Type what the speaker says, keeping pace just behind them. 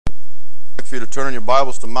for you to turn in your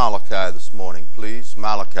Bibles to Malachi this morning, please.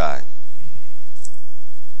 Malachi.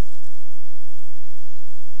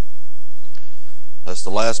 That's the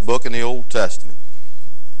last book in the Old Testament.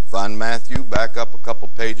 Find Matthew, back up a couple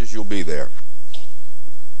pages, you'll be there.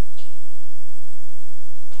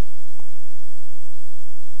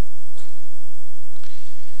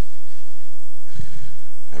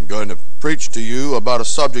 I'm going to preach to you about a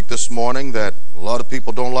subject this morning that a lot of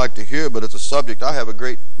people don't like to hear, but it's a subject I have a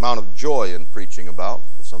great amount of joy in preaching about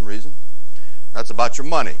for some reason. That's about your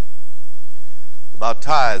money, about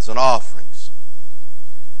tithes and offerings.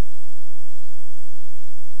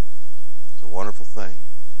 It's a wonderful thing.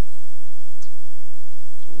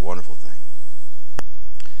 It's a wonderful thing.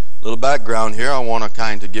 A little background here. I want to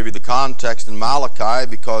kind of give you the context in Malachi,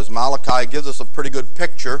 because Malachi gives us a pretty good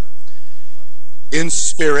picture in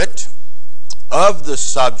spirit of the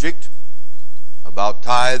subject about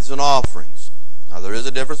tithes and offerings. Now, there is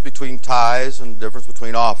a difference between tithes and a difference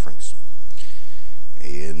between offerings.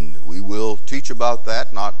 And we will teach about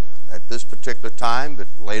that, not at this particular time, but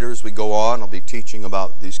later as we go on, I'll be teaching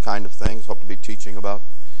about these kind of things. Hope to be teaching about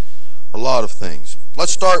a lot of things.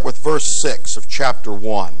 Let's start with verse 6 of chapter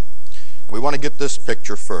 1. We want to get this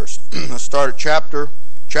picture first. Let's start at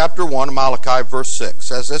chapter 1, Malachi, verse 6. It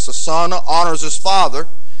says this: a son honors his father,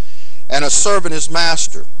 and a servant his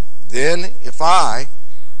master. Then, if I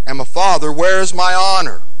am a father, where is my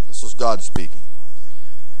honor? This is God speaking.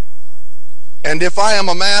 And if I am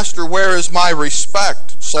a master, where is my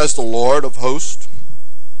respect? Says the Lord of hosts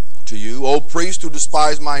to you, O priest who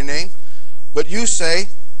despise my name. But you say,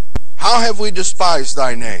 how have we despised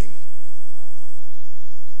thy name?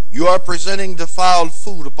 You are presenting defiled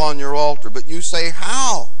food upon your altar. But you say,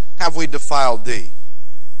 how have we defiled thee?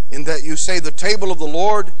 In that you say, the table of the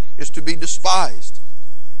Lord is to be despised.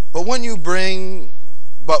 But when you present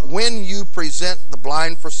the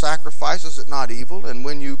blind for sacrifice, is it not evil? And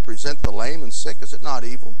when you present the lame and sick, is it not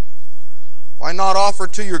evil? Why not offer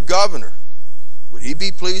to your governor? Would he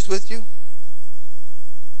be pleased with you?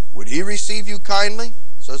 Would he receive you kindly?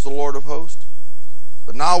 Says the Lord of hosts.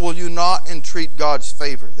 But now will you not entreat God's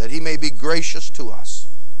favor, that he may be gracious to us?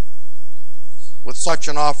 With such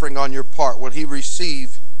an offering on your part, will he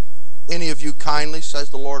receive any of you kindly, says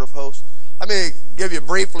the Lord of hosts? Let me give you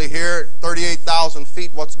briefly here, 38,000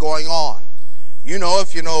 feet, what's going on. You know,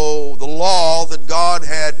 if you know the law that God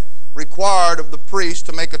had required of the priest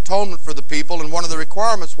to make atonement for the people, and one of the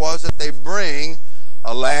requirements was that they bring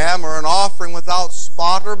a lamb or an offering without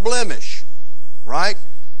spot or blemish, right?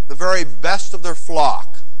 The very best of their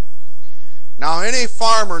flock. Now, any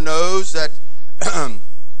farmer knows that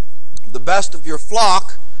the best of your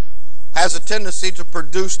flock has a tendency to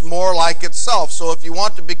produce more like itself. So if you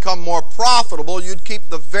want to become more profitable, you'd keep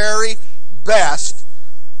the very best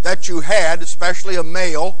that you had, especially a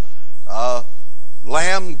male,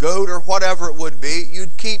 lamb, goat, or whatever it would be.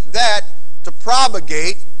 You'd keep that to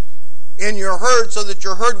propagate in your herd so that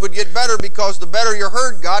your herd would get better, because the better your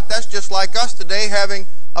herd got, that's just like us today having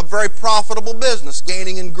a very profitable business,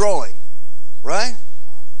 gaining and growing. Right?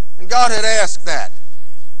 And God had asked that.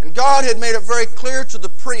 And God had made it very clear to the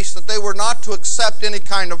priests that they were not to accept any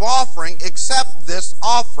kind of offering except this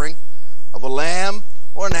offering of a lamb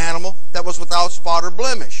or an animal that was without spot or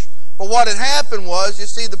blemish. But what had happened was, you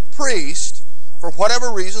see, the priest, for whatever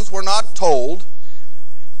reasons we're not told,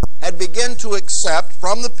 had begun to accept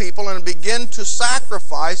from the people and begin to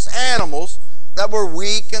sacrifice animals that were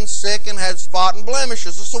weak and sick and had spot and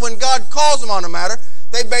blemishes. So when God calls them on the matter,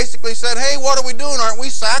 they basically said, hey, what are we doing? Aren't we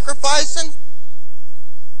sacrificing?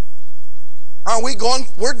 Aren't we going?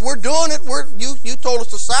 We're doing it. You told us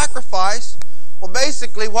to sacrifice. Well,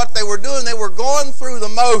 basically what they were doing, they were going through the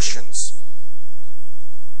motions.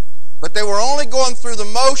 But they were only going through the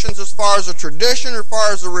motions as far as a tradition, as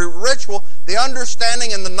far as a ritual. The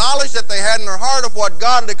understanding and the knowledge that they had in their heart of what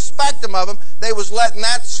God had expected of them, they was letting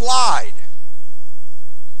that slide.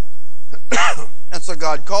 And so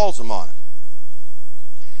God calls them on it.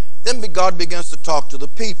 Then God begins to talk to the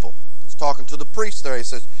people. He's talking to the priests there. He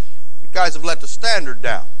says, you guys have let the standard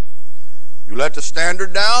down. You let the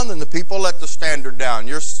standard down, then the people let the standard down.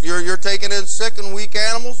 You're taking in sick and weak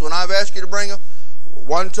animals when I've asked you to bring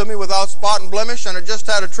one to me without spot and blemish, and it just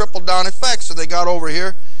had a triple-down effect. So they got over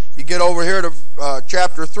here. You get over here to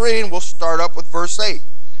chapter 3, and we'll start up with verse 8.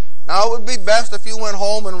 Now, it would be best if you went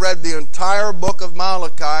home and read the entire book of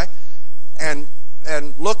Malachi and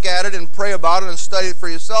look at it and pray about it and study it for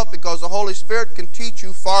yourself, because the Holy Spirit can teach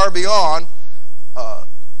you far beyond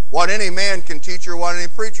what any man can teach you or what any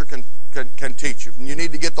preacher can teach you. And you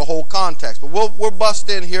need to get the whole context. But we'll bust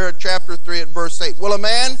in here at chapter 3 at verse 8. Will a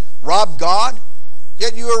man rob God?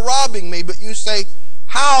 Yet you are robbing me. But you say,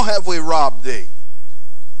 How have we robbed thee?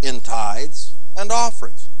 In tithes and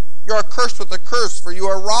offerings. You are cursed with a curse, for you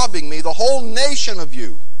are robbing me, the whole nation of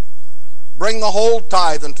you. Bring the whole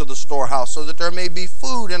tithe into the storehouse, so that there may be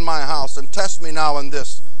food in my house, and test me now in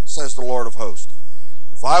this, says the Lord of hosts.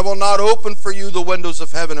 If I will not open for you the windows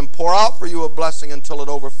of heaven and pour out for you a blessing until it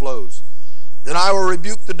overflows, then I will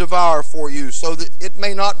rebuke the devourer for you, so that it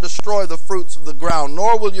may not destroy the fruits of the ground,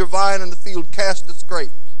 nor will your vine in the field cast its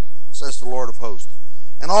grape, says the Lord of hosts.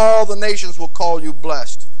 And all the nations will call you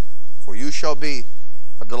blessed, for you shall be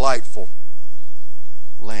a delightful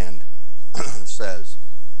land, says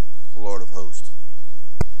the Lord of hosts.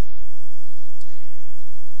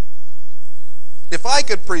 If I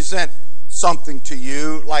could present something to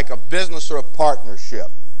you like a business or a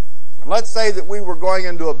partnership, let's say that we were going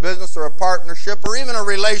into a business or a partnership or even a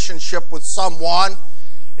relationship with someone,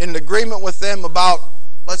 in agreement with them about,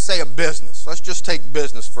 let's say, a business. Let's just take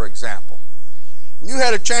business, for example. You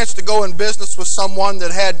had a chance to go in business with someone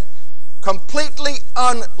that had completely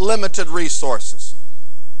unlimited resources.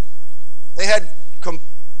 They had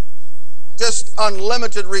just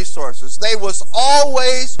unlimited resources. They was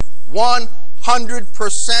always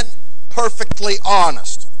 100% perfectly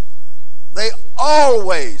honest. They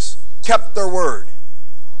always kept their word.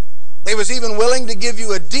 They was even willing to give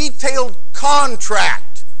you a detailed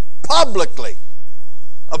contract publicly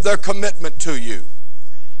of their commitment to you,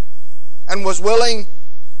 and was willing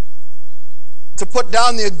to put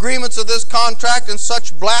down the agreements of this contract in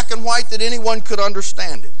such black and white that anyone could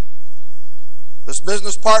understand it. This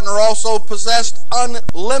business partner also possessed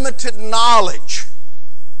unlimited knowledge.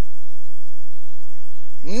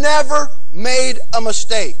 Never made a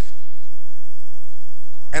mistake.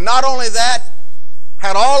 And not only that,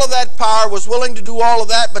 had all of that power, was willing to do all of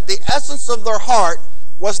that, but the essence of their heart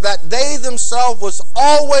was that they themselves was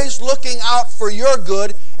always looking out for your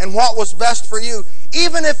good and what was best for you.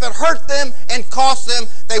 Even if it hurt them and cost them,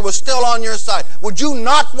 they were still on your side. Would you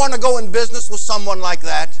not want to go in business with someone like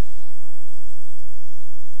that?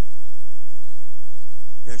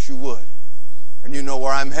 Yes, you would. And you know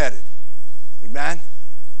where I'm headed. Amen?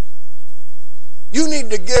 You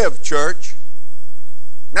need to give, church.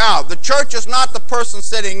 Now, the church is not the person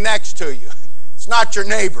sitting next to you. It's not your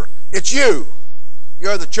neighbor. It's you.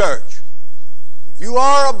 You're the church. If you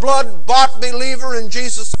are a blood-bought believer in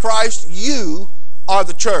Jesus Christ, you are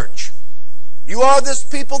the church. You are this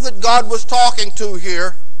people that God was talking to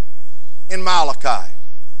here in Malachi.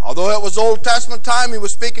 Although it was Old Testament time, he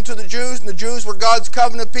was speaking to the Jews, and the Jews were God's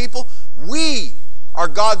covenant people. We are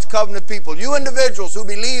God's covenant people. You individuals who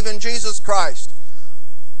believe in Jesus Christ,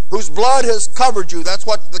 whose blood has covered you. That's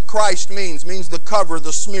what the Christ means the cover,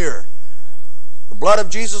 the smear. The blood of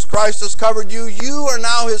Jesus Christ has covered you. You are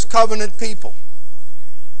now his covenant people.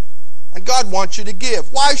 And God wants you to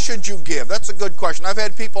give. Why should you give? That's a good question. I've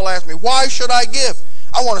had people ask me, why should I give?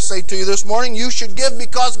 I want to say to you this morning, you should give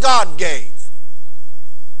because God gave.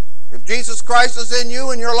 If Jesus Christ is in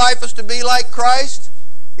you and your life is to be like Christ,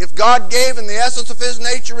 if God gave and the essence of his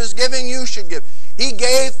nature is giving, you should give. He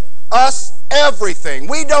gave us everything.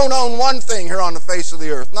 We don't own one thing here on the face of the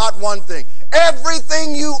earth. Not one thing.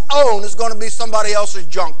 Everything you own is going to be somebody else's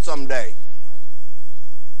junk someday.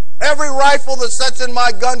 Every rifle that sits in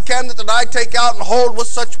my gun cabinet that I take out and hold with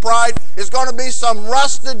such pride is going to be some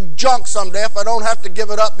rusted junk someday if I don't have to give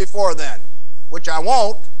it up before then, which I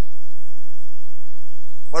won't.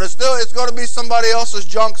 But it's going to be somebody else's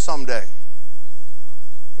junk someday.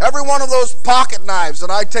 Every one of those pocket knives that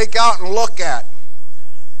I take out and look at,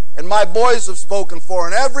 and my boys have spoken for,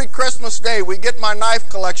 and every Christmas day we get my knife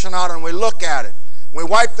collection out and we look at it. We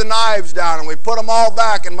wipe the knives down and we put them all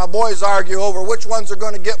back, and my boys argue over which ones are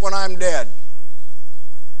going to get when I'm dead.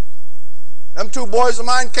 Them two boys of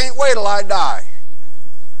mine can't wait till I die.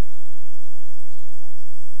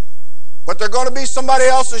 But they're going to be somebody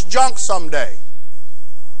else's junk someday.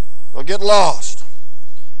 They'll get lost.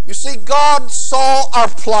 You see, God saw our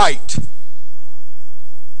plight.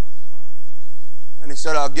 And he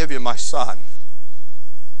said, I'll give you my son.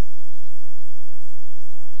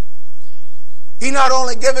 He not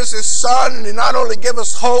only gave us his son, and he not only gave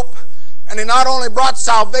us hope, and he not only brought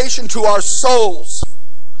salvation to our souls,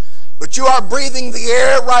 but you are breathing the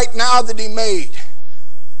air right now that he made.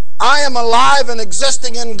 I am alive and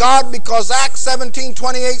existing in God because Acts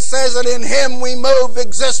 17:28 says that in him we move,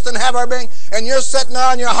 exist, and have our being. And you're sitting there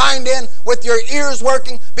on your hind end with your ears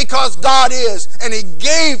working because God is. And he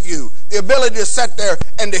gave you the ability to sit there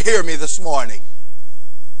and to hear me this morning.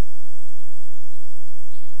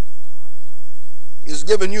 He's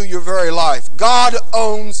given you your very life. God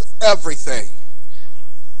owns everything.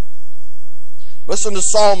 Listen to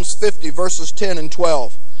Psalms 50, verses 10 and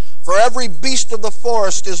 12. For every beast of the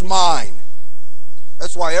forest is mine.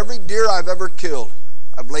 That's why every deer I've ever killed,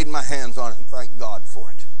 I've laid my hands on it and thank God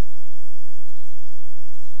for it.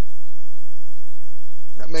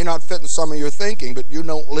 That may not fit in some of your thinking, but you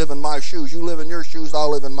don't live in my shoes. You live in your shoes,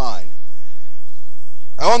 I'll live in mine.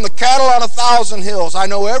 I own the cattle on 1,000 hills. I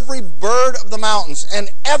know every bird of the mountains,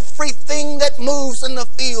 and everything that moves in the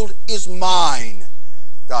field is mine,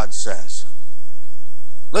 God says.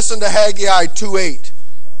 Listen to Haggai 2:8.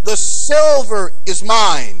 The silver is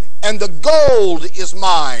mine, and the gold is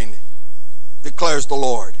mine, declares the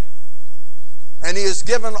Lord. And He has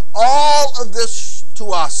given all of this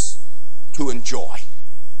to us to enjoy.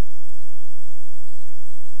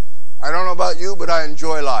 I don't know about you, but I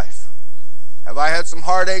enjoy life. Have I had some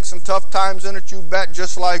heartaches and tough times in it? You bet,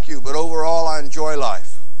 just like you. But overall, I enjoy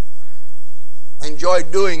life. I enjoy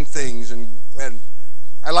doing things, and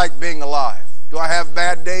I like being alive. Do I have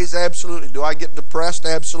bad days? Absolutely. Do I get depressed?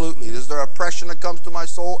 Absolutely. Is there oppression that comes to my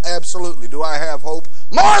soul? Absolutely. Do I have hope?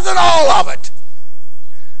 More than all of it.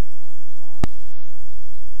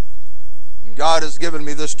 And God has given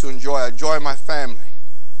me this to enjoy. I enjoy my family.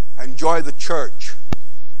 I enjoy the church.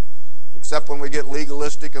 Except when we get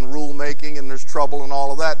legalistic and rule-making and there's trouble and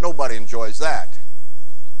all of that. Nobody enjoys that.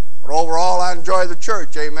 But overall, I enjoy the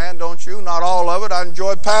church. Amen, don't you? Not all of it. I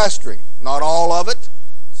enjoy pastoring. Not all of it.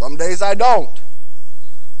 Some days I don't.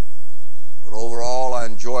 But overall, I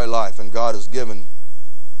enjoy life, and God has given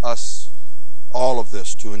us all of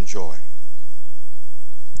this to enjoy.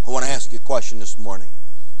 I want to ask you a question this morning.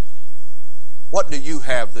 What do you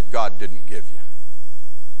have that God didn't give you?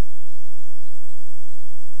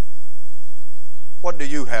 What do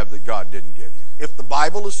you have that God didn't give you? If the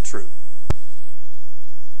Bible is true,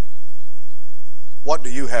 what do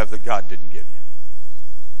you have that God didn't give you?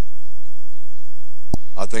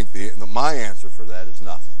 I think my answer for that is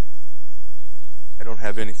nothing. I don't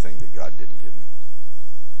have anything that God didn't give me.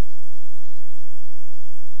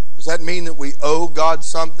 Does that mean that we owe God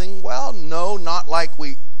something? Well, no, not like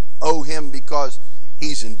we owe Him because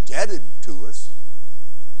He's indebted to us.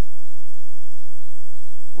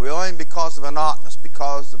 We owe Him because of an oughtness,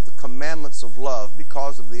 because of the commandments of love,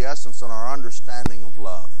 because of the essence and our understanding of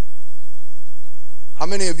love. How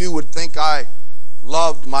many of you would think I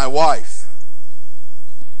loved my wife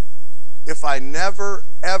if I never,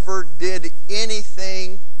 ever did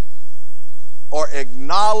anything or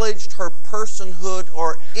acknowledged her personhood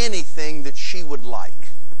or anything that she would like?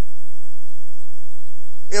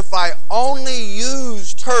 If I only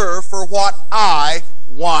used her for what I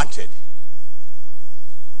wanted?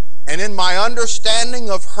 And in my understanding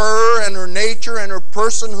of her and her nature and her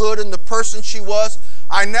personhood and the person she was,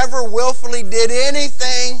 I never willfully did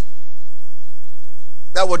anything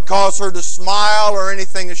that would cause her to smile or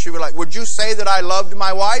anything that she would like. Would you say that I loved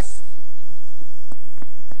my wife?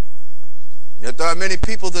 Yet there are many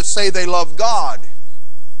people that say they love God.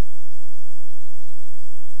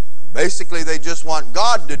 Basically, they just want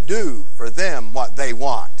God to do for them what they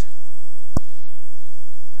want.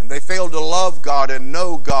 And they fail to love God and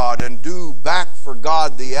know God and do back for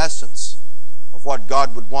God the essence of what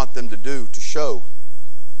God would want them to do to show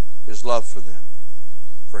His love for them,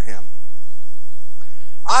 for Him.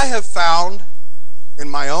 I have found in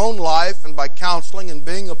my own life and by counseling and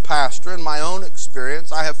being a pastor in my own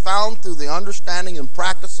experience, I have found through the understanding and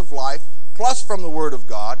practice of life, plus from the Word of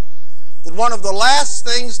God, that one of the last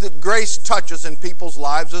things that grace touches in people's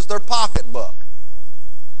lives is their pocketbook.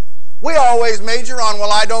 We always major on,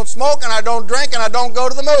 well, I don't smoke and I don't drink and I don't go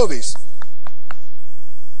to the movies.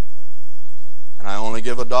 And I only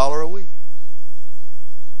give $1 a week.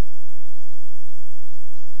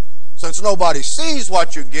 Since nobody sees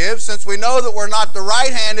what you give, since we know that we're not, the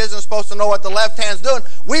right hand isn't supposed to know what the left hand's doing,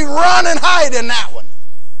 we run and hide in that one.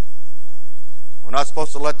 We're not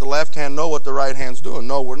supposed to let the left hand know what the right hand's doing.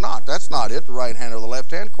 No, we're not. That's not it, the right hand or the left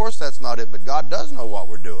hand. Of course, that's not it, but God does know what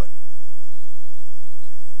we're doing.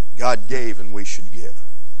 God gave and we should give.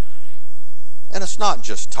 And it's not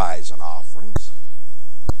just tithes and offerings,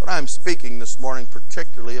 but I'm speaking this morning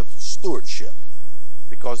particularly of stewardship,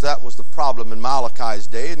 because that was the problem in Malachi's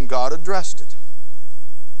day and God addressed it.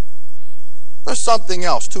 There's something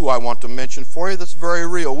else too I want to mention for you that's very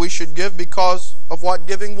real. We should give because of what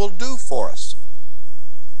giving will do for us.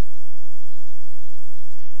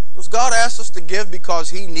 Does God ask us to give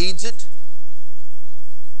because He needs it?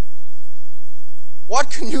 What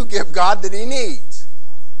can you give God that He needs?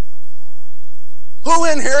 Who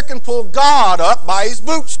in here can pull God up by his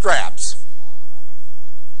bootstraps?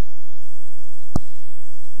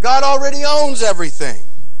 God already owns everything.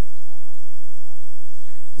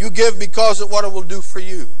 You give because of what it will do for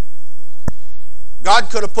you. God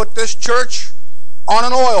could have put this church on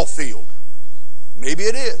an oil field. Maybe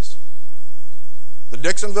it is. The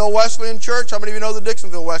Dixonville Wesleyan Church, how many of you know the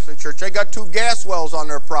Dixonville Wesleyan Church? They got 2 gas wells on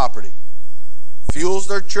their property. Fuels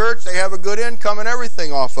their church, they have a good income and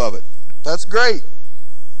everything off of it. That's great.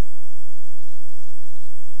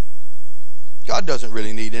 God doesn't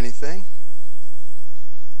really need anything.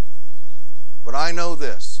 But I know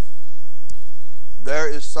this. There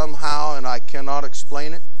is somehow, and I cannot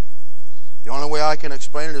explain it. The only way I can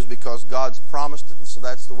explain it is because God's promised it, and so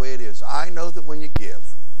that's the way it is. I know that when you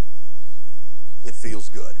give, it feels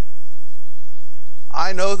good.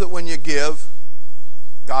 I know that when you give,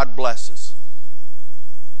 God blesses.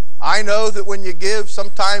 I know that when you give,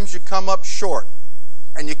 sometimes you come up short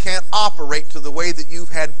and you can't operate to the way that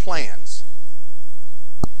you've had plans.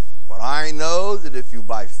 But I know that if you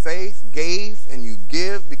by faith gave and you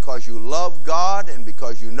give because you love God and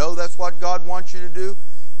because you know that's what God wants you to do,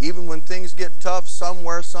 even when things get tough,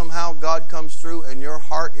 somewhere, somehow, God comes through and your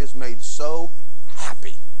heart is made so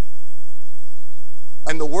happy.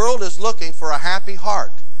 And the world is looking for a happy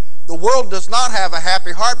heart. The world does not have a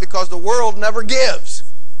happy heart because the world never gives.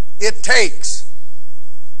 It takes.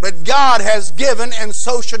 But God has given, and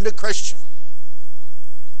so should the Christian.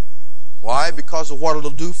 Why? Because of what it'll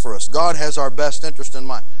do for us. God has our best interest in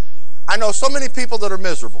mind. I know so many people that are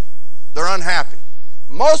miserable. They're unhappy.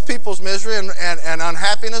 Most people's misery and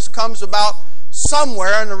unhappiness comes about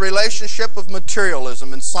somewhere in the relationship of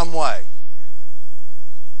materialism in some way.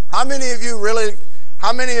 How many of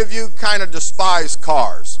you kind of despise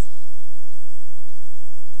cars?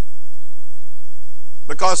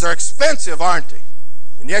 Because they're expensive, aren't they?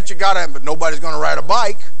 And yet you got to, but nobody's going to ride a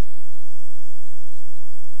bike.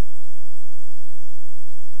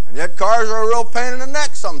 And yet cars are a real pain in the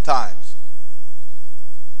neck sometimes.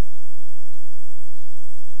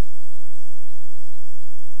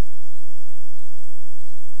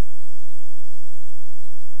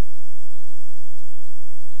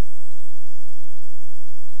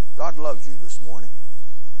 God loves you this morning.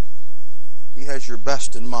 He has your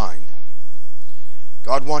best in mind.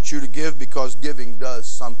 God wants you to give because giving does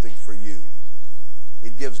something for you.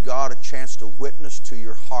 It gives God a chance to witness to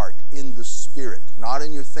your heart in the Spirit. Not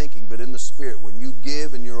in your thinking, but in the Spirit. When you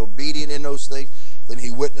give and you're obedient in those things, then He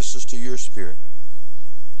witnesses to your spirit.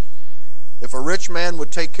 If a rich man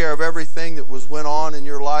would take care of everything that went on in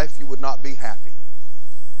your life, you would not be happy.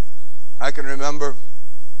 I can remember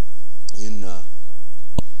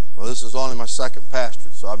this is only my second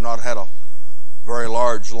pastorate, so I've not had a very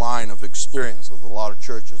large line of experience with a lot of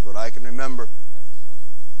churches, but I can remember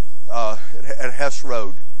at Hess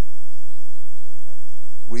Road,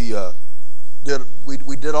 we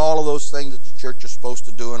did all of those things that the church is supposed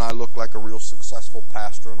to do, and I looked like a real successful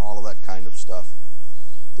pastor and all of that kind of stuff.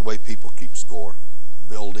 The way people keep score,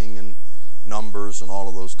 building and numbers and all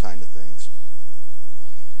of those kind of things.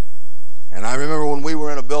 And I remember when we were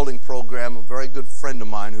in a building program, a very good friend of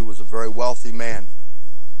mine who was a very wealthy man,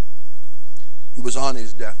 he was on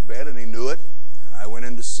his deathbed and he knew it. And I went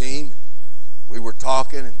in to see him. We were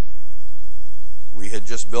talking, and we had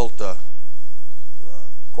just built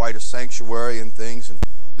quite a sanctuary and things. And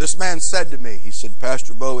this man said to me, he said,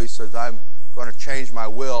 Pastor Bo, he says, I'm going to change my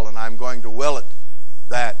will, and I'm going to will it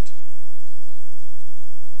that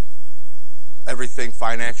everything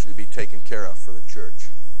financially be taken care of for the church.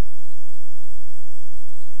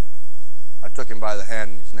 I took him by the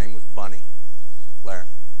hand, and his name was Bunny. Larry.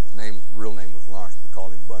 His real name was Lawrence. We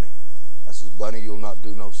called him Bunny. I says, Bunny, you'll not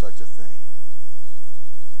do no such a thing.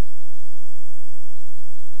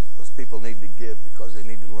 Those people need to give because they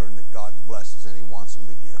need to learn that God blesses and He wants them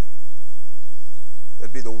to give.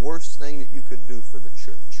 That'd be the worst thing that you could do for the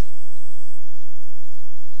church.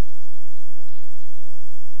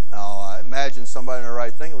 Now, I imagine somebody in the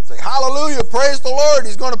right thing would say, hallelujah, praise the Lord,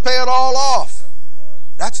 He's going to pay it all off.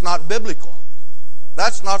 That's not biblical.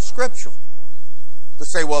 That's not scriptural. To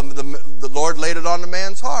say, well, the Lord laid it on the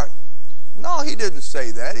man's heart. No, He didn't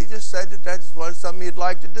say that. He just said that that's something He'd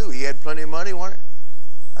like to do. He had plenty of money, wanted it.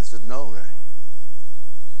 I said, no, Larry.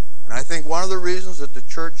 And I think one of the reasons that the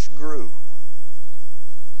church grew,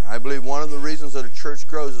 and I believe one of the reasons that a church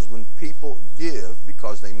grows is when people give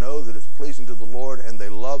because they know that it's pleasing to the Lord and they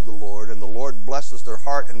love the Lord, and the Lord blesses their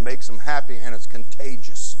heart and makes them happy, and it's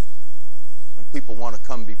contagious. And people want to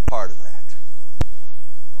come be part of that.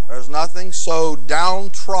 There's nothing so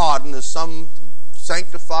downtrodden as some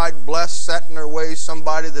sanctified, blessed, set in their ways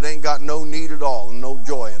somebody that ain't got no need at all and no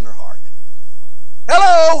joy in their heart.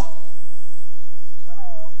 Hello!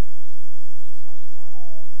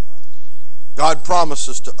 God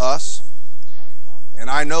promises to us, and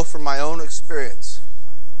I know from my own experience,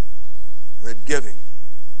 that giving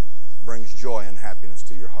brings joy and happiness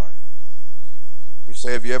to your heart. You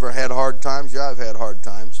say, have you ever had hard times? Yeah, I've had hard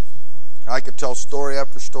times. I could tell story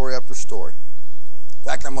after story after story. In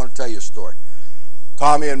fact, I'm going to tell you a story.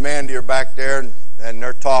 Tommy and Mandy are back there, and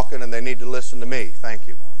they're talking, and they need to listen to me. Thank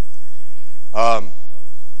you.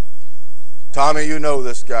 Tommy, you know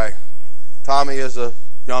this guy. Tommy is a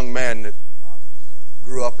young man that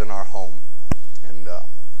grew up in our home, and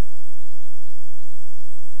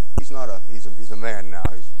he's a man now.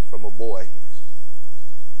 He's from a boy,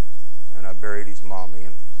 and I buried his mommy.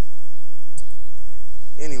 And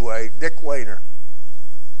anyway, Dick Wainer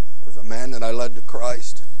was a man that I led to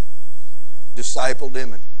Christ, discipled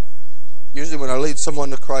him, and usually when I lead someone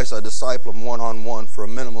to Christ, I disciple them one-on-one for a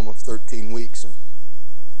minimum of 13 weeks. And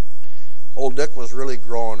old Dick was really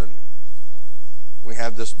growing, and we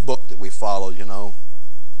have this book that we follow,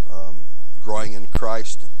 Growing in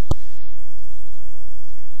Christ.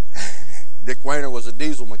 Dick Wainer was a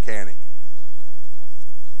diesel mechanic,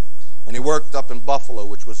 and he worked up in Buffalo,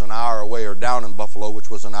 which was an hour away, or down in Buffalo, which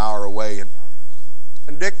was an hour away,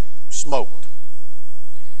 and Dick smoked.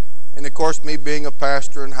 And of course, me being a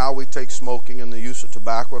pastor and how we take smoking and the use of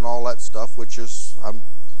tobacco and all that stuff, which is,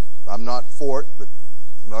 I'm not for it, but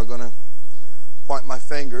I'm not going to point my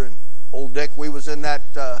finger. And old Dick, we was in that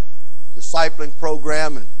discipling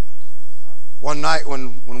program, and one night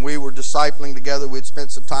when we were discipling together, we had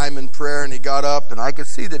spent some time in prayer, and he got up, and I could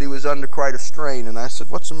see that he was under quite a strain. And I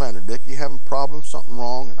said, "What's the matter, Dick? You having problems? Something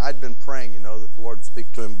wrong?" And I'd been praying, that the Lord would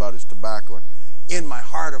speak to him about his tobacco. And in my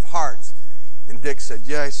heart of hearts, and Dick said,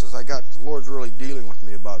 "Yeah," he says, "the Lord's really dealing with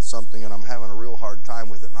me about something, and I'm having a real hard time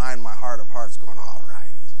with it." And I, in my heart of hearts, going, "All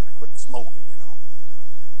right, he's going to quit smoking,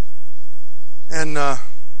 And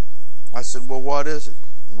I said, "Well, what is it?"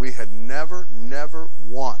 We had never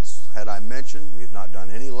once had I mentioned, we had not done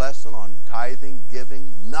any lesson on tithing,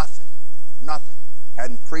 giving, nothing.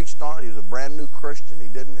 Hadn't preached on it. He was a brand new Christian. He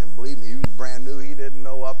didn't, and believe me, he was brand new. He didn't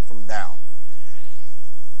know up from down.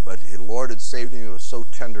 But the Lord had saved him. He was so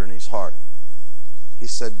tender in his heart. He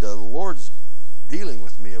said, "The Lord's dealing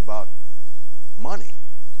with me about money,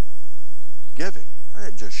 giving." And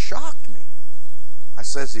it just shocked me. I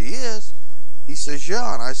says, "He is?" He says,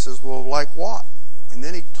 "Yeah." And I says, "Well, like what?" And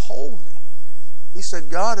then he told me. He said,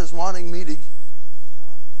 "God is wanting me to,"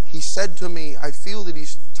 he said to me, "I feel that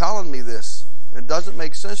he's telling me this. It doesn't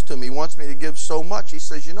make sense to me. He wants me to give so much." He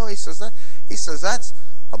says, he says, "That's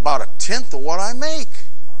about 1/10 of what I make."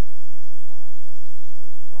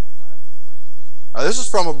 Now, this is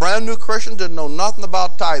from a brand new Christian, didn't know nothing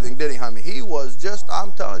about tithing, did he, honey? He was just,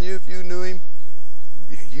 I'm telling you, if you knew him,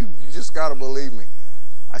 you just got to believe me.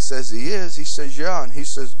 I says, "He is?" He says, "Yeah." And he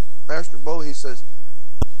says, "Pastor Bo," he says,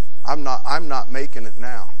 I'm not making it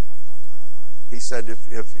now." He said,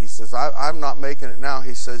 he says, I'm not making it now.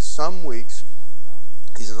 He says, some weeks,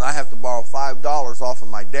 he says, I have to borrow $5 off of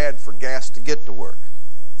my dad for gas to get to work,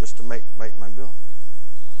 just to make my bill.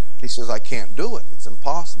 He says, I can't do it. It's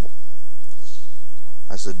impossible.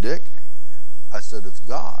 I said, "Dick," I said, "it's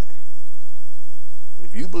God.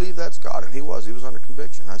 If you believe that's God," and he was under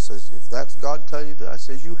conviction. I says, "If that's God telling you that," I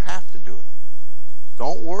says, "you have to do it.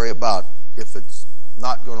 Don't worry about if it's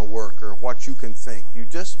not going to work or what you can think. You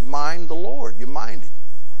just mind the Lord. You mind him."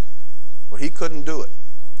 Well, he couldn't do it.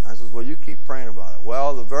 I says, "Well, you keep praying about it."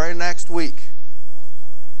 Well, the very next week,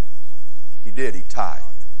 he did. He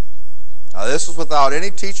tithed. Now, this was without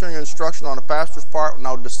any teaching or instruction on a pastor's part,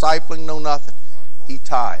 no discipling, no nothing. He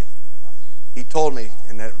tithed. He told me,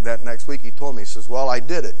 and that next week he told me, he says, "Well, I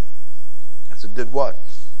did it." I said, "Did what?"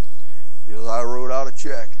 He says, "I wrote out a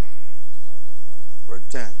check for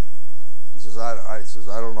 10. He says, I says,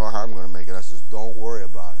 "I don't know how I'm going to make it." I says, "Don't worry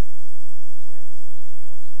about it."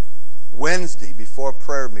 Wednesday, before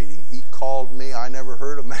prayer meeting, he called me. I never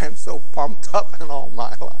heard a man so pumped up in all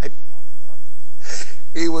my life.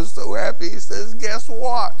 He was so happy. He says, "Guess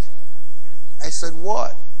what?" I said,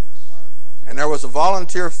 "What?" And there was a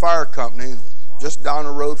volunteer fire company just down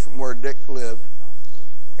the road from where Dick lived,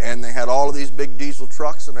 and they had all of these big diesel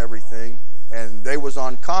trucks and everything, and they was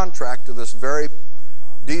on contract to this very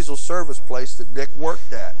diesel service place that Dick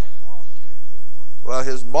worked at. Well,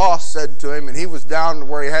 his boss said to him, and he was down to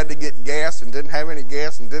where he had to get gas and didn't have any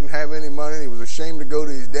gas and didn't have any money, and he was ashamed to go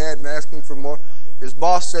to his dad and ask him for more. His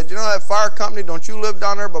boss said, "You know that fire company, don't you live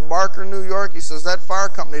down there by Barker, New York?" He says, "That fire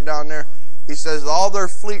company down there," he says, "all their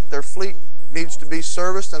fleet needs to be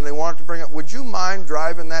serviced, and they want it to bring it. Would you mind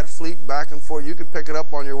driving that fleet back and forth? You could pick it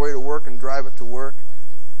up on your way to work and drive it to work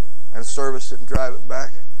and service it and drive it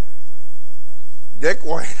back." Dick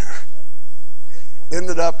Wainer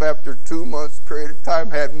ended up, after 2 months period of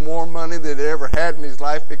time, had more money than he ever had in his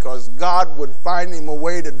life, because God would find him a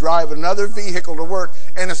way to drive another vehicle to work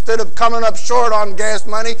and instead of coming up short on gas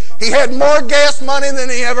money, he had more gas money than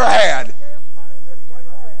he ever had.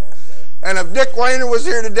 And if Dick Wayner was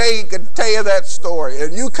here today, he could tell you that story.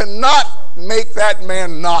 And you cannot make that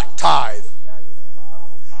man not tithe.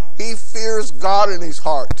 He fears God in his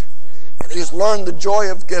heart. And he's learned the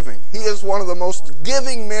joy of giving. He is one of the most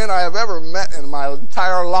giving men I have ever met in my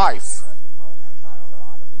entire life.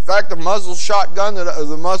 In fact, the muzzle shotgun,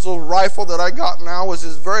 the muzzle rifle that I got now was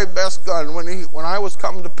his very best gun. When I was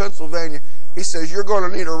coming to Pennsylvania, he says, "You're going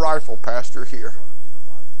to need a rifle, Pastor, here."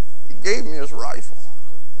 He gave me his rifle.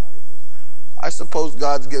 I suppose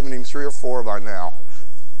God's given him 3 or 4 by now.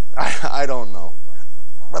 I don't know.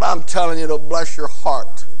 But I'm telling you, it'll bless your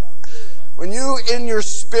heart. When you, in your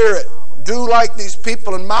spirit, do like these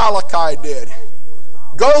people in Malachi did,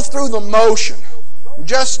 go through the motion,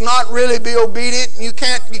 just not really be obedient. You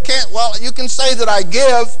can't, well, you can say that I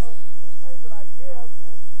give.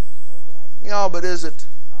 But is it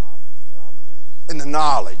in the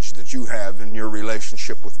knowledge that you have in your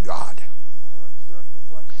relationship with God?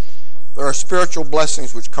 There are spiritual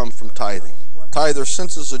blessings which come from tithing. Tither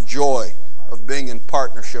senses a joy of being in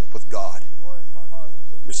partnership with God.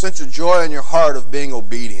 You sense a joy in your heart of being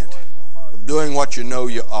obedient, of doing what you know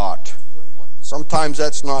you ought. Sometimes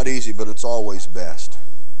that's not easy, but it's always best.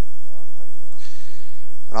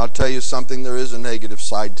 And I'll tell you something, there is a negative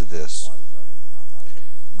side to this.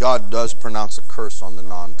 God does pronounce a curse on the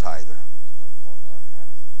non-tither.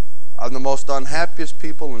 Of the most unhappiest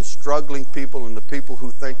people and struggling people and the people who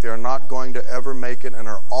think they're not going to ever make it and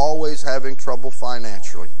are always having trouble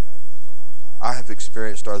financially, I have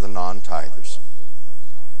experienced are the non-tithers.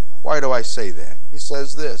 Why do I say that? He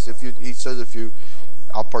says this.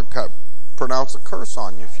 I'll pronounce a curse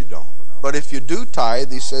on you if you don't. But if you do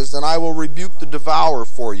tithe, he says, then I will rebuke the devourer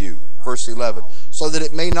for you. Verse 11. So that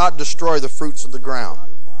it may not destroy the fruits of the ground.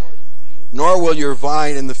 Nor will your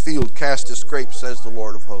vine in the field cast its grapes, says the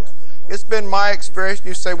Lord of hosts. It's been my experience,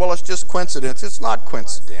 you say, well, it's just coincidence. It's not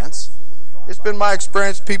coincidence. It's been my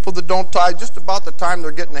experience, people that don't tithe, just about the time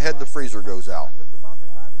they're getting ahead, the freezer goes out.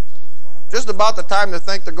 Just about the time they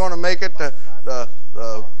think they're going to make it, the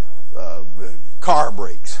car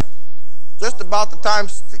breaks. Just about the time...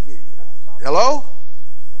 Hello?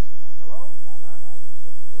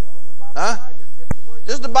 Huh?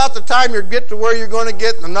 Just about the time you get to where you're going to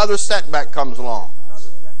get, another setback comes along.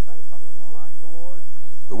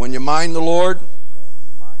 But when you mind the Lord,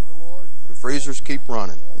 the freezers keep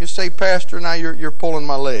running. You say, Pastor, now you're pulling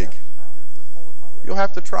my leg. You'll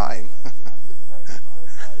have to try him.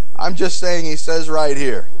 I'm just saying, he says right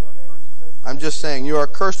here. I'm just saying, you are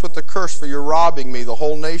cursed with the curse, for you're robbing me, the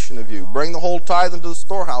whole nation of you. Bring the whole tithe into the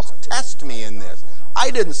storehouse. Test me in this.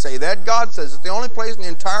 I didn't say that. God says it's the only place in the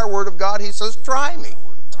entire Word of God he says, try me.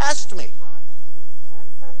 Test me.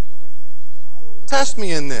 Test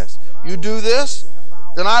me in this. You do this,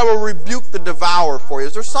 then I will rebuke the devourer for you.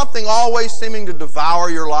 Is there something always seeming to devour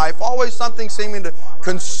your life? Always something seeming to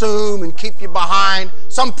consume and keep you behind?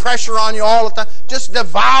 Some pressure on you all the time? Just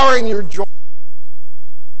devouring your joy.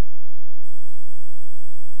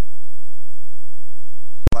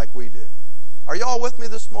 Like we did. Are you all with me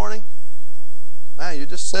this morning? Man, you're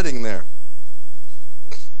just sitting there.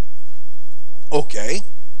 Okay.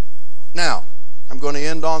 Now, I'm going to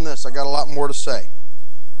end on this. I got a lot more to say.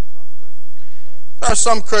 There are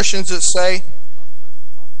some Christians that say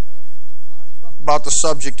about the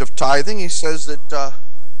subject of tithing, he says that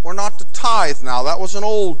we're not to tithe now. That was an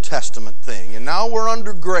Old Testament thing. And now we're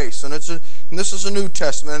under grace. And this is a New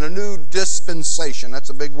Testament, a new dispensation. That's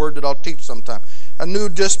a big word that I'll teach sometime. A new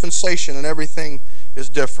dispensation, and everything is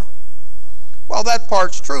different. Well, that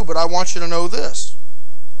part's true, but I want you to know this.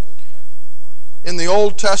 In the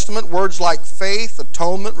Old Testament, words like faith,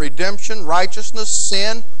 atonement, redemption, righteousness,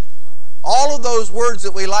 sin, all of those words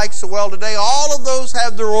that we like so well today, all of those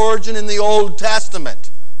have their origin in the Old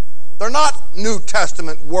Testament. They're not New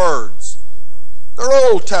Testament words. They're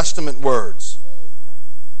Old Testament words.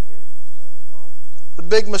 The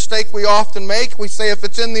big mistake we often make, we say if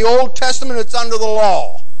it's in the Old Testament, it's under the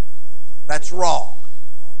law. That's wrong.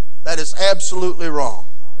 That is absolutely wrong.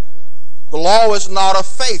 The law is not of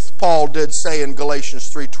faith, Paul did say in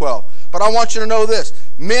Galatians 3:12. But I want you to know this.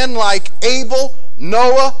 Men like Abel,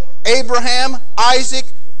 Noah, Abraham, Isaac,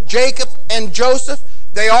 Jacob, and Joseph,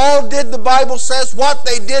 they all did, the Bible says, what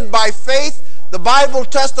they did by faith. The Bible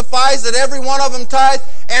testifies that every one of them tithed,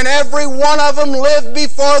 and every one of them lived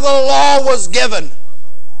before the law was given.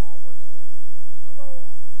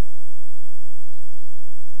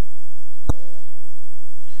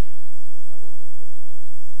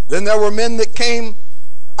 Then there were men that came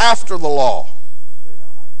after the law.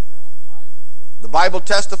 The Bible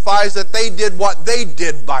testifies that they did what they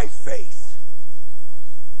did by faith.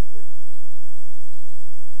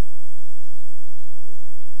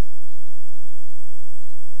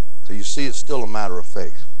 So you see, it's still a matter of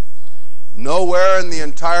faith. Nowhere in the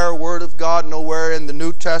entire Word of God, nowhere in the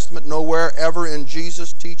New Testament, nowhere ever in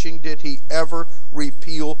Jesus' teaching did he ever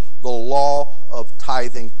repeal the law of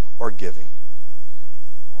tithing or giving.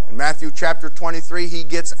 In Matthew chapter 23, he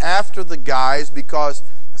gets after the guys because,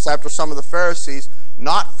 it's after some of the Pharisees,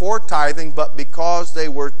 not for tithing, but because they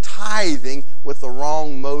were tithing with the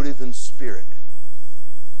wrong motive and spirit.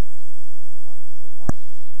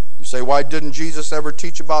 You say, why didn't Jesus ever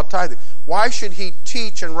teach about tithing? Why should he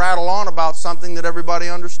teach and rattle on about something that everybody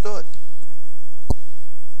understood?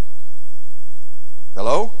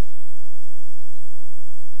 Hello?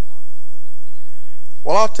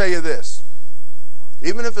 Well, I'll tell you this.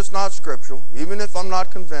 Even if it's not scriptural, even if I'm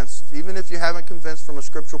not convinced, even if you haven't convinced from a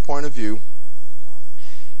scriptural point of view,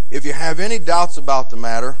 if you have any doubts about the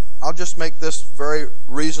matter, I'll just make this very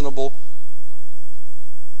reasonable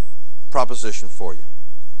proposition for you.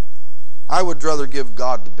 I would rather give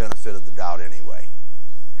God the benefit of the doubt anyway.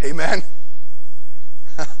 Amen?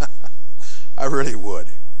 I really would.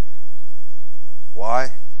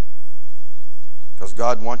 Why? Because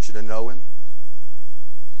God wants you to know Him.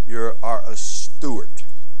 You are a steward.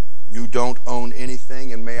 You don't own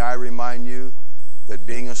anything, and may I remind you that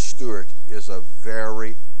being a steward is a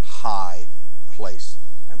very high place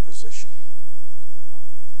and position.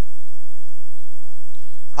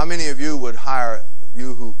 How many of you would hire,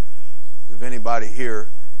 if anybody here,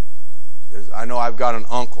 I know I've got an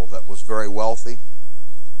uncle that was very wealthy,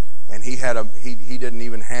 and he didn't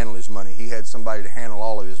even handle his money. He had somebody to handle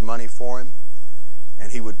all of his money for him.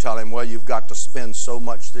 And he would tell him, well, you've got to spend so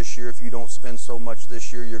much this year. If you don't spend so much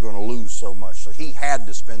this year, you're going to lose so much. So he had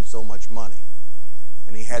to spend so much money.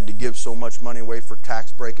 And he had to give so much money away for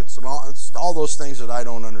tax breaks and all those things that I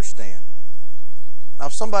don't understand. Now,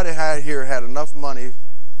 if somebody had enough money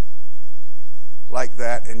like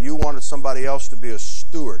that, and you wanted somebody else to be a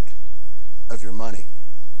steward of your money,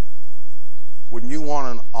 wouldn't you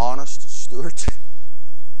want an honest steward?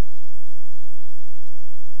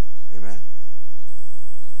 Amen.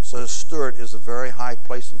 So a steward is a very high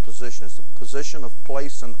place and position. It's a position of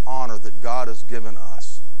place and honor that God has given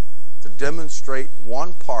us to demonstrate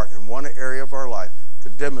one part in one area of our life, to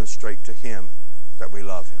demonstrate to Him that we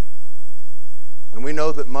love Him. And we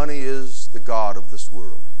know that money is the god of this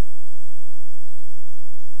world.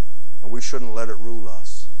 And we shouldn't let it rule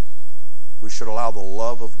us. We should allow the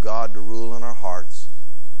love of God to rule in our hearts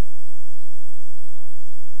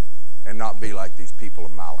and not be like these people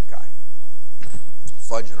of Malachi,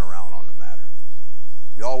 fudging around on the matter.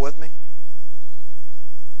 Y'all with me?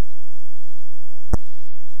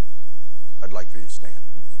 I'd like for you to stand.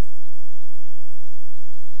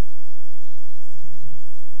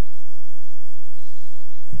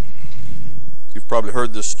 You've probably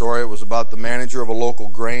heard this story. It was about the manager of a local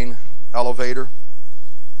grain elevator,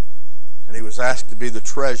 and he was asked to be the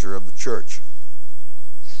treasurer of the church.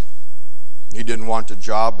 He didn't want the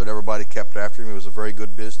job, but everybody kept after him. He was a very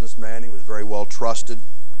good businessman. He was very well trusted.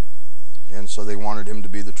 And so they wanted him to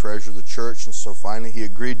be the treasurer of the church. And so finally he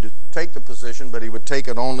agreed to take the position, but he would take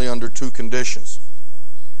it only under two conditions.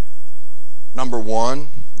 Number one,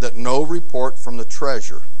 that no report from the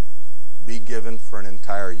treasurer be given for an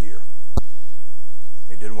entire year.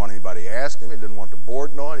 He didn't want anybody asking him. He didn't want the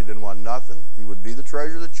board knowing. He didn't want nothing. He would be the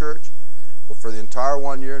treasurer of the church. But for the entire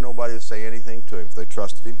 1 year, nobody would say anything to him. If they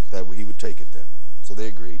trusted him, that he would take it then. So they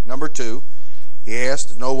agreed. Number two, he asked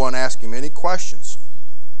that no one ask him any questions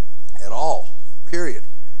at all, period,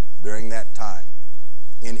 during that time.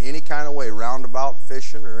 In any kind of way, roundabout,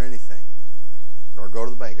 fishing, or anything. Or go to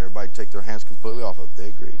the bank. Everybody take their hands completely off of it. They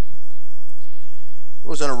agreed. It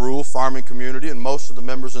was in a rural farming community, and most of the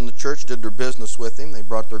members in the church did their business with him. They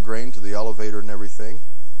brought their grain to the elevator and everything.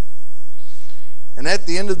 And at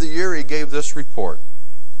the end of the year, he gave this report.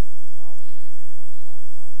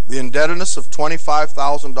 The indebtedness of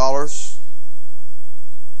 $25,000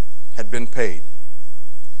 had been paid.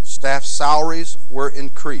 Staff salaries were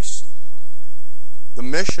increased. The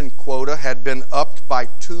mission quota had been upped by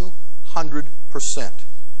 200%.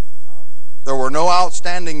 There were no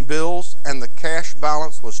outstanding bills, and the cash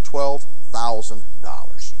balance was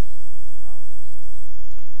 $12,000.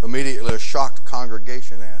 Immediately, a shocked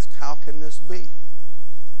congregation asked, "How can this be?"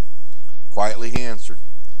 Quietly he answered,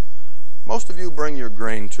 "Most of you bring your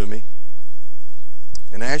grain to me,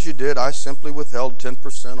 and as you did, I simply withheld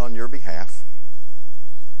 10% on your behalf.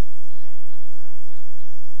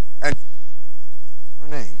 And your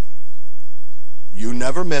name, you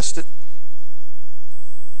never missed it.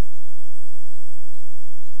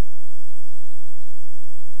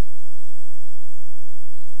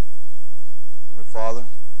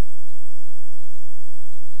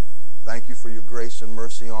 Thank you for your grace and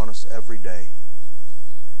mercy on us every day.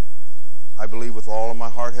 I believe with all of my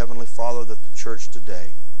heart, Heavenly Father, that the church today,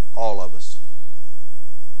 all of us,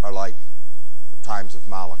 are like the times of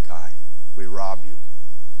Malachi. We rob you.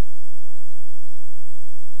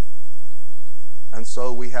 And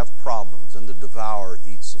so we have problems, and the devourer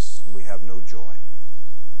eats us, and we have no joy.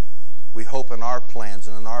 We hope in our plans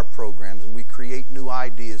and in our programs, and we create new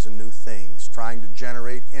ideas and new things, trying to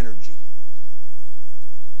generate energy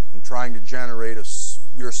and trying to generate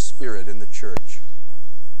your spirit in the church.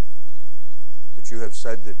 But you have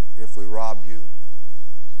said that if we rob you,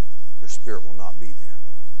 your spirit will not be there.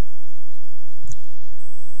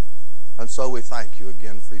 And so we thank you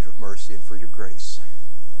again for your mercy and for your grace.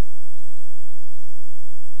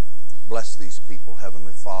 Bless these people,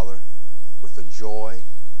 Heavenly Father, with a joy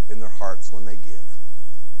in their hearts when they give.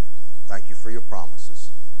 Thank you for your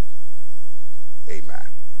promises. Amen.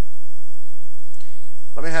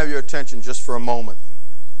 Let me have your attention just for a moment.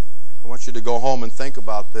 I want you to go home and think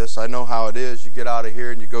about this. I know how it is. You get out of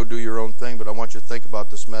here and you go do your own thing, but I want you to think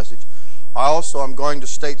about this message. I also am going to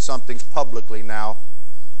state something publicly now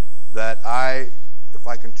that if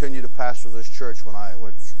I continue to pastor this church,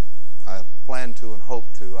 which I plan to and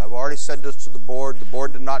hope to. I've already said this to the board. The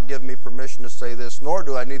board did not give me permission to say this, nor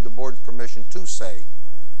do I need the board's permission to say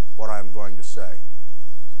what I'm going to say.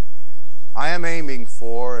 I am aiming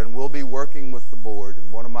for and will be working with the board, and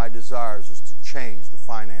one of my desires is to change the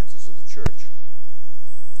finances of the church,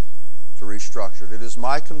 to restructure it. It is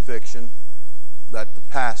my conviction that the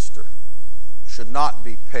pastor should not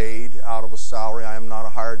be paid out of a salary. I am not a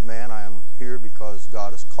hired man. I am here because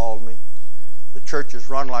God has called me. The church is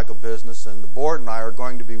run like a business, and the board and I are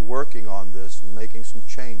going to be working on this and making some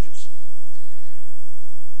changes.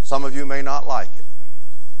 Some of you may not like it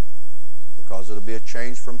because it'll be a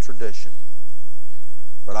change from tradition.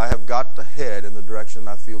 But I have got to head in the direction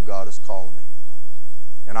I feel God is calling me.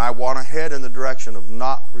 And I want to head in the direction of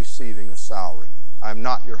not receiving a salary. I'm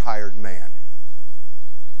not your hired man.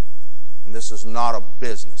 And this is not a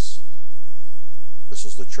business. This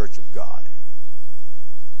is the church of God.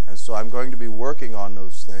 And so I'm going to be working on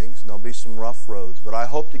those things, and there'll be some rough roads. But I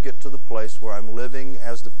hope to get to the place where I'm living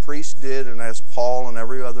as the priest did and as Paul and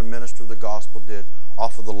every other minister of the gospel did,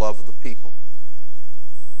 off of the love of the people.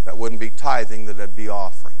 That wouldn't be tithing, that'd be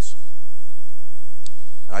offerings.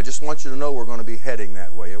 And I just want you to know we're going to be heading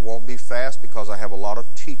that way. It won't be fast because I have a lot of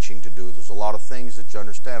teaching to do. There's a lot of things that you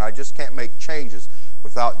understand. I just can't make changes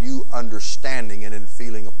without you understanding it and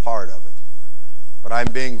feeling a part of it. But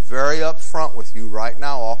I'm being very upfront with you right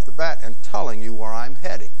now off the bat and telling you where I'm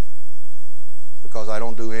heading. Because I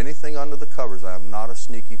don't do anything under the covers. I am not a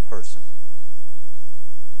sneaky person.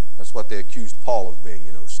 That's what they accused Paul of being,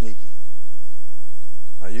 sneaky.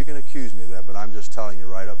 Now you can accuse me of that, but I'm just telling you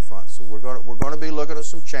right up front. So we're going to be looking at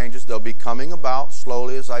some changes. They'll be coming about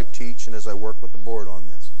slowly as I teach and as I work with the board on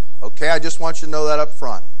this. Okay, I just want you to know that up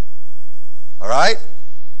front. All right?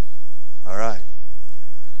 All right.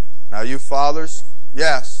 Now you fathers,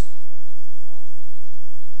 yes.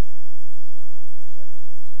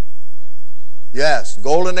 Yes,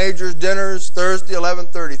 Golden Agers dinners, Thursday,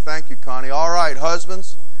 11:30. Thank you, Connie. All right,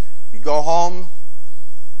 husbands, you go home,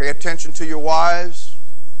 pay attention to your wives,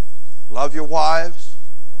 love your wives,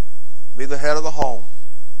 be the head of the home.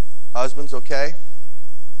 Husbands, okay?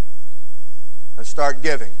 And start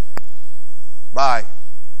giving. Bye.